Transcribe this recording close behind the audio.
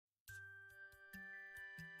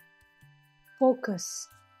Focus.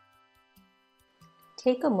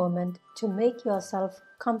 Take a moment to make yourself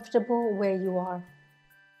comfortable where you are.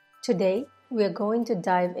 Today, we are going to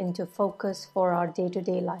dive into focus for our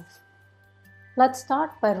day-to-day life. Let's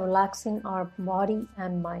start by relaxing our body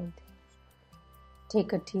and mind.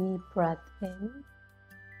 Take a deep breath in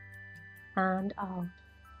and out.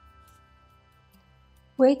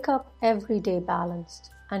 Wake up every day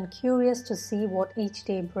balanced and curious to see what each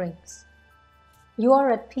day brings. You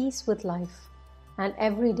are at peace with life, and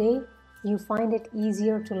every day you find it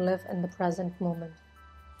easier to live in the present moment.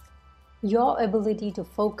 Your ability to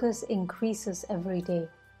focus increases every day.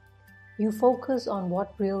 You focus on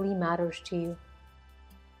what really matters to you.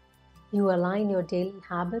 You align your daily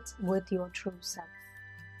habits with your true self.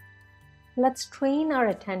 Let's train our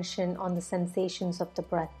attention on the sensations of the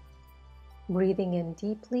breath, breathing in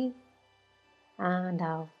deeply and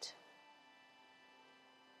out.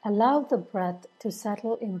 Allow the breath to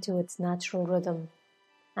settle into its natural rhythm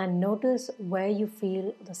and notice where you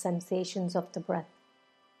feel the sensations of the breath.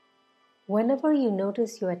 Whenever you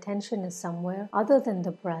notice your attention is somewhere other than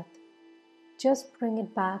the breath, just bring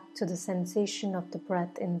it back to the sensation of the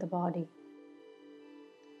breath in the body.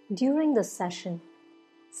 During the session,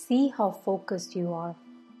 see how focused you are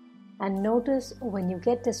and notice when you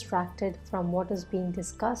get distracted from what is being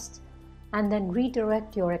discussed and then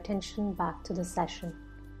redirect your attention back to the session.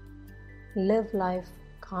 Live life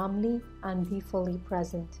calmly and be fully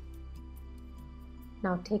present.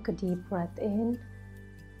 Now take a deep breath in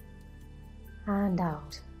and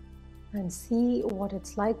out and see what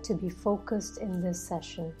it's like to be focused in this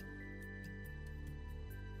session.